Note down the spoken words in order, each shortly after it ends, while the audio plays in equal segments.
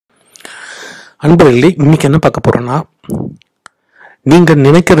அன்பர்களே, இன்னைக்கு என்ன பார்க்க போறோம்னா, நீங்க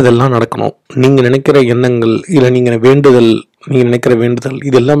நினைக்கிறதெல்லாம் நடக்கணும். நீங்க நினைக்கிற எண்ணங்கள், இல்ல நீங்க நினைக்கிற வேண்டுதல்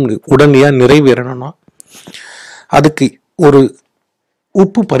இதெல்லாம் உடனடியா நிறைவேறணும்னா, அதுக்கு ஒரு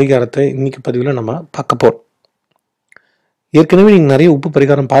உப்பு பரிகாரத்தை இன்னைக்கு பதிவுல நம்ம பார்க்க போறோம். ஏற்கனவே நீங்க நிறைய உப்பு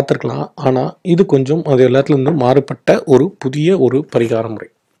பரிகாரம் பார்த்துருக்கலாம். ஆனா, இது கொஞ்சம் அது எல்லாத்துல இருந்தும் மாறுபட்ட ஒரு புதிய ஒரு பரிகார முறை.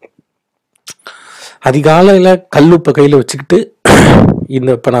 அதிகாலையில கல்லுப்பை கையில வச்சுக்கிட்டு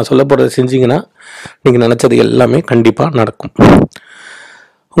இப்ப நான் சொல்ல போறதை செஞ்சீங்கன்னா, நீங்க நினைச்சது எல்லாமே கண்டிப்பா நடக்கும்.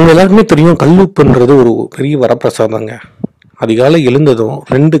 உங்க எல்லாருக்குமே தெரியும், கல்லுப்புன்றது ஒரு பெரிய வரப்பிரசாதங்க. அதிகாலை எழுந்ததும்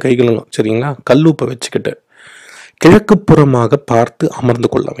 2 கைகளும் சரிங்களா, கல்லுப்பை வச்சுக்கிட்டு கிழக்கு புறமாக பார்த்து அமர்ந்து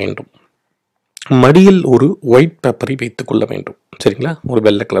கொள்ள வேண்டும். மடியில் ஒரு ஒயிட் பேப்பரை வைத்துக் கொள்ள வேண்டும். சரிங்களா, ஒரு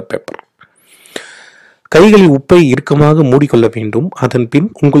வெள்ளை கலர் பேப்பர். கைகளில் உப்பை இறுக்கமாக மூடிக்கொள்ள வேண்டும். அதன் பின்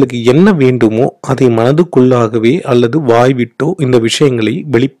உங்களுக்கு என்ன வேண்டுமோ அதை மனதுக்குள்ளாகவே அல்லது வாய்விட்டோ இந்த விஷயங்களை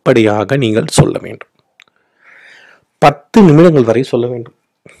வெளிப்படையாக நீங்கள் சொல்ல வேண்டும். 10 நிமிடங்கள் வரை சொல்ல வேண்டும்.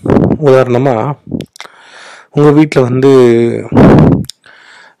 உதாரணமா, உங்க வீட்டில்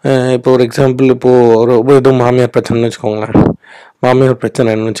இப்போ ஒரு எக்ஸாம்பிள், இப்போ ஏதோ மாமியார் பிரச்சனைன்னு வச்சுக்கோங்களேன். மாமியார்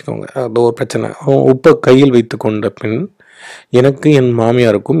பிரச்சனைன்னு வச்சுக்கோங்க, அது ஒரு பிரச்சனை. உப்பை கையில் வைத்து கொண்ட பின், எனக்கு என்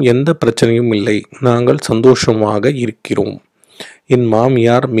மாமியாருக்கும் எந்த பிரச்சனையும் இல்லை, நாங்கள் சந்தோஷமாக இருக்கிறோம், என்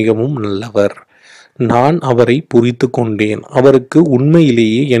மாமியார் மிகவும் நல்லவர், நான் அவரை புரிந்து கொண்டேன், அவருக்கு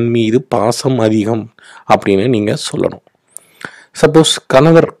உண்மையிலேயே என் மீது பாசம் அதிகம் அப்படின்னு நீங்க சொல்லணும். சப்போஸ்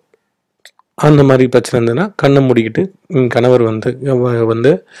கணவர் அந்த மாதிரி பிரச்சனை இருந்ததுன்னா, கண்ணை மூடிக்கிட்டு கணவர்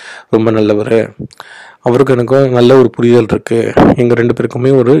வந்து ரொம்ப நல்லவர், அவருக்கு எனக்கும் நல்ல ஒரு புரிதல் இருக்கு, எங்கள் 2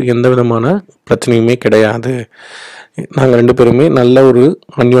 பேருக்குமே எந்த விதமான பிரச்சனையுமே கிடையாது, நாங்கள் 2 பேருமே நல்ல ஒரு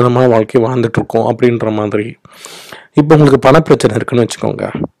அந்யோன்யமான வாழ்க்கை வாழ்ந்துட்டு இருக்கோம் அப்படின்ற மாதிரி. இப்போ உங்களுக்கு பண பிரச்சனை இருக்குன்னு வச்சுக்கோங்க,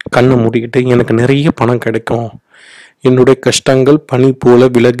 கண்ணை மூடிக்கிட்டு எனக்கு நிறைய பணம் கிடைக்கும், என்னுடைய கஷ்டங்கள் பனி போல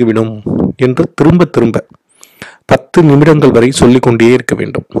விலகிவிடும் என்று திரும்ப திரும்ப 10 நிமிடங்கள் வரை சொல்லிக்கொண்டே இருக்க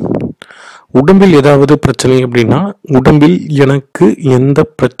வேண்டும். உடம்பில் ஏதாவது பிரச்சனை அப்படின்னா, உடம்பில் எனக்கு எந்த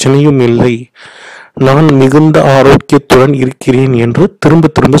பிரச்சனையும் இல்லை, நான் மிகுந்த ஆரோக்கியத்துடன் இருக்கிறேன் என்று திரும்ப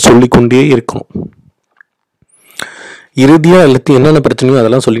திரும்ப சொல்லிக்கொண்டே இருக்கணும். இறுதியா எல்லாத்தையும் என்னென்ன பிரச்சனையோ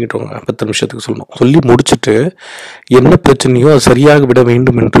அதெல்லாம் சொல்லிக்கிட்டு வாங்க. 10 நிமிஷத்துக்கு சொல்லணும். சொல்லி முடிச்சுட்டு என்ன பிரச்சனையோ அது சரியாக விட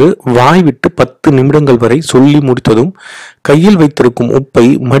வேண்டும் என்று வாய் விட்டு 10 நிமிடங்கள் வரை சொல்லி முடித்ததும் கையில் வைத்திருக்கும் உப்பை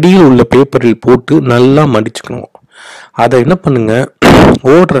மடியில் உள்ள பேப்பரில் போட்டு நல்லா மடிச்சுக்கணும். அதை என்ன பண்ணுங்க,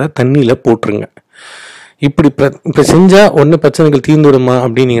 ஓடுற தண்ணியில போட்டுருங்க. இப்படி செஞ்சா ஒன்னு பிரச்சனைகள் தீர்ந்து விடுமா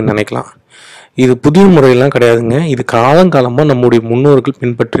அப்படின்னு நீங்க நினைக்கலாம். இது புதிய முறையெல்லாம் கிடையாதுங்க. இது காலங்காலமா நம்முடைய முன்னோர்கள்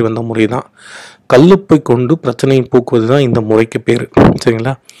பின்பற்றி வந்த முறை தான். கல்லுப்பை கொண்டு பிரச்சனையை போக்குவது தான் இந்த முறைக்கு பேரு.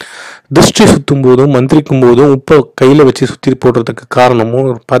 சரிங்களா, திருஷ்டி சுத்தும் போதும் மந்திரிக்கும் போதும் உப்பை கையில வச்சு சுத்தி போடுறதுக்கு காரணமும்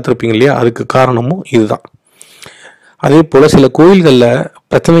பார்த்துருப்பீங்க இல்லையா, அதுக்கு காரணமும் இதுதான். அதே போல சில கோயில்கள்ல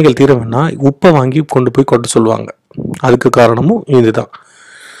பிரச்சனைகள் தீர வேணா உப்பை வாங்கி கொண்டு போய் கொட்ட சொல்லுவாங்க, அதுக்கு காரணமும் இதுதான்.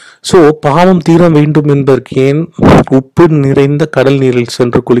 ஸோ பாவம் தீர வேண்டும் என்பதற்கு ஏன் உப்பு நிறைந்த கடல் நீரில்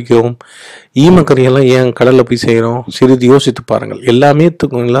சென்று குளிக்கிறோம், ஈமக்கரையெல்லாம் ஏன் கடல்ல போய் செய்யறோம், சிறிது யோசித்து பாருங்கள்.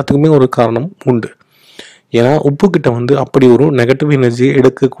 எல்லாத்துக்குமே ஒரு காரணம் உண்டு. ஏன்னா உப்பு கிட்ட அப்படி ஒரு நெகட்டிவ் எனர்ஜியை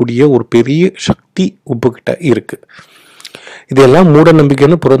எடுக்கக்கூடிய ஒரு பெரிய சக்தி உப்பு கிட்ட இருக்கு. இதெல்லாம் மூட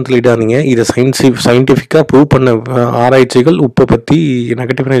நம்பிக்கைன்னு புறந்தள்ளிடாதீங்க. இதை சயின்டிஃபிக்காக ப்ரூவ் பண்ண ஆராய்ச்சிகள் உப்பை பற்றி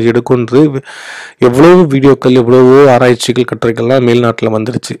நெகட்டிவ் எனர்ஜி எடுக்குன்றது எவ்வளவோ வீடியோக்கள், எவ்வளவோ ஆராய்ச்சிகள், கட்டுரைகள்லாம் மேல்நாட்டில்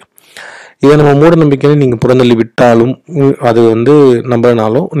வந்துருச்சு. இதை நம்ம மூட நம்பிக்கைன்னு நீங்கள் புறந்தள்ளி விட்டாலும், அது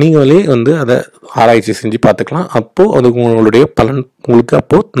நம்பினாலும் நீங்களே அதை ஆராய்ச்சி செஞ்சு பார்த்துக்கலாம். அப்போது அது உங்களுடைய பலன் உங்களுக்கு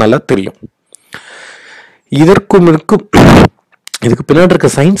அப்போது நல்லா தெரியும். இதுக்கு பின்னாடி இருக்க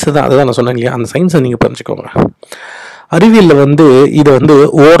சயின்ஸ் தான், அதுதான் நான் சொன்னேன் இல்லையா, அந்த சயின்ஸை நீங்கள் புரிஞ்சுக்கோங்க. அறிவியலில் இதை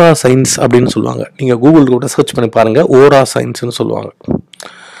ஓரா சயின்ஸ் அப்படின்னு சொல்லுவாங்க. நீங்கள் கூகுள் கூட சர்ச் பண்ணி பாருங்க, ஓரா சயின்ஸ்னு சொல்லுவாங்க.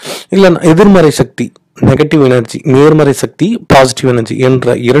 இல்லை எதிர்மறை சக்தி, நெகட்டிவ் எனர்ஜி, நேர்மறை சக்தி, பாசிட்டிவ் எனர்ஜி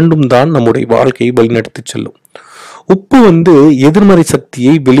என்ற இரண்டும் தான் நம்முடைய வாழ்க்கையை வழிநடத்தி செல்லும். உப்பு எதிர்மறை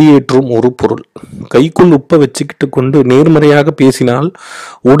சக்தியை வெளியேற்றும் ஒரு பொருள். கைக்குள் உப்பை வச்சுக்கிட்டு கொண்டு நேர்மறையாக பேசினால்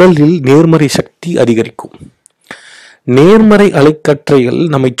உடலில் நேர்மறை சக்தி அதிகரிக்கும். நேர்மறை அலைக்கற்றைகள்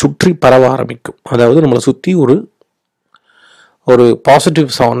நம்மை சுற்றி பரவ ஆரம்பிக்கும். அதாவது நம்மளை சுற்றி ஒரு பாசிட்டிவ்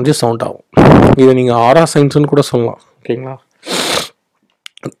சவுண்ட் ஆகும். இதை நீங்க ஆரா சயின்ஸ்னு கூட சொல்லலாம். ஓகேங்களா,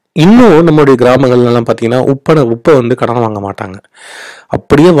 இன்னும் நம்மளுடைய கிராமங்கள்லாம் பார்த்தீங்கன்னா உப்பை கடன் வாங்க மாட்டாங்க.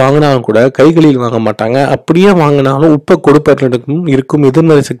 அப்படியே வாங்கினாலும் கூட கைகளில் வாங்க மாட்டாங்க. அப்படியே வாங்கினாலும் உப்பை கொடுப்பவர்களிடம் இருக்கும்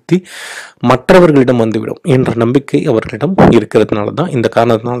எதிர்மறை சக்தி மற்றவர்களிடம் வந்துவிடும் என்ற நம்பிக்கை அவர்களிடம் இருக்கிறதுனால தான், இந்த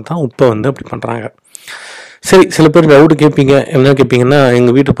காரணத்தினால தான் உப்பை அப்படி பண்றாங்க. சரி, சில பேர் டவுட் கேட்பீங்க. என்ன கேட்பீங்கன்னா,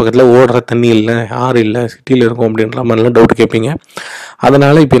 எங்கள் வீட்டு பக்கத்தில் ஓடுற தண்ணி இல்லை, ஆறு இல்லை, சிட்டியில் இருக்கும் அப்படின்ற மாதிரிலாம் டவுட் கேட்பீங்க.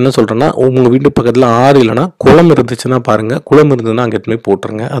 அதனால் இப்போ என்ன சொல்கிறேன்னா, உங்கள் வீட்டு பக்கத்தில் ஆறு இல்லைன்னா குளம் இருந்துச்சுன்னா பாருங்கள். குளம் இருந்ததுன்னா அங்கே எடுத்துன்னு போய்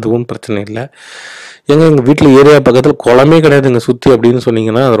போட்டுருங்க. அதுவும் பிரச்சனை இல்லை. எங்கள் வீட்டில் ஏரியா பக்கத்தில் குளமே கிடையாதுங்க சுற்றி அப்படின்னு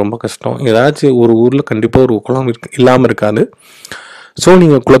சொன்னீங்கன்னா அது ரொம்ப கஷ்டம். ஏதாச்சும் ஒரு ஊரில் கண்டிப்பாக ஒரு குளம் இல்லாமல் இருக்காது. ஸோ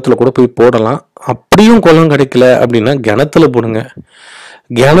நீங்கள் குளத்தில் கூட போய் போடலாம். அப்படியும் குளம் கிடைக்கல அப்படின்னா கிணத்துல போடுங்க.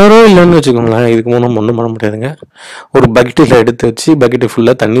 கிணறும் இல்லைன்னு வச்சுக்கோங்களேன், இதுக்கு முன்னே ஒன்றும் பண்ண முடியாதுங்க. ஒரு பக்கெட்டில் எடுத்து வச்சு பக்கெட்டு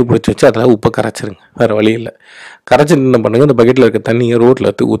ஃபுல்லாக தண்ணி பிடிச்சி வச்சு அதில் உப்பை கரைச்சிருங்க. வேறு வழி இல்லை. கரைச்சிட்டு என்ன பண்ணுங்கள், அந்த பக்கெட்டில் இருக்க தண்ணியை ரோட்டில்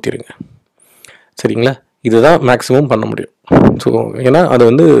எடுத்து ஊற்றிடுங்க. சரிங்களா? இதுதான் மேக்ஸிமம் பண்ண முடியும். ஸோ ஏன்னா அது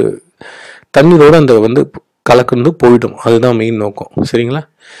வந்து தண்ணீரோடு அந்த கலந்து போயிடும். அதுதான் மெயின் நோக்கம். சரிங்களா?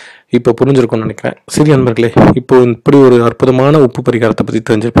 இப்போ புரிஞ்சிருக்கும்னு நினைக்கிறேன். சரி நண்பர்களே, இப்போ இப்படி ஒரு அற்புதமான உப்பு பரிகாரத்தை பற்றி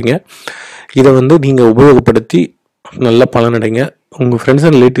தெரிஞ்சிருப்பீங்க. இதை நீங்கள் உபயோகப்படுத்தி நல்ல பலனடைங்க. உங்கள் ஃப்ரெண்ட்ஸ்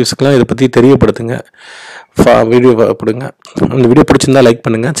அண்ட் ரிலேட்டிவ்ஸ்க்கெலாம் இதை பற்றி தெரியப்படுத்துங்க. வீடியோ போடுங்க. அந்த வீடியோ பிடிச்சிருந்தா லைக்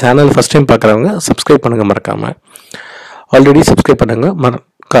பண்ணுங்கள். சேனல் ஃபஸ்ட் டைம் பார்க்குறவங்க சப்ஸ்கிரைப் பண்ணுங்கள் மறக்காமல். ஆல்ரெடி சப்ஸ்கிரைப் பண்ணுங்கள்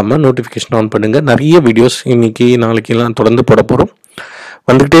மறக்காமல் நோட்டிஃபிகேஷன் ஆன் பண்ணுங்கள். நிறைய வீடியோஸ் இன்றைக்கி நாளைக்கெல்லாம் தொடர்ந்து போட போகிறோம்.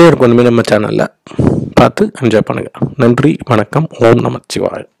 வந்துக்கிட்டே இருக்கும் இனிமேல் நம்ம சேனலில். பார்த்து என்ஜாய் பண்ணுங்கள். நன்றி, வணக்கம். ஓம்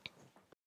நமச்சிவாய.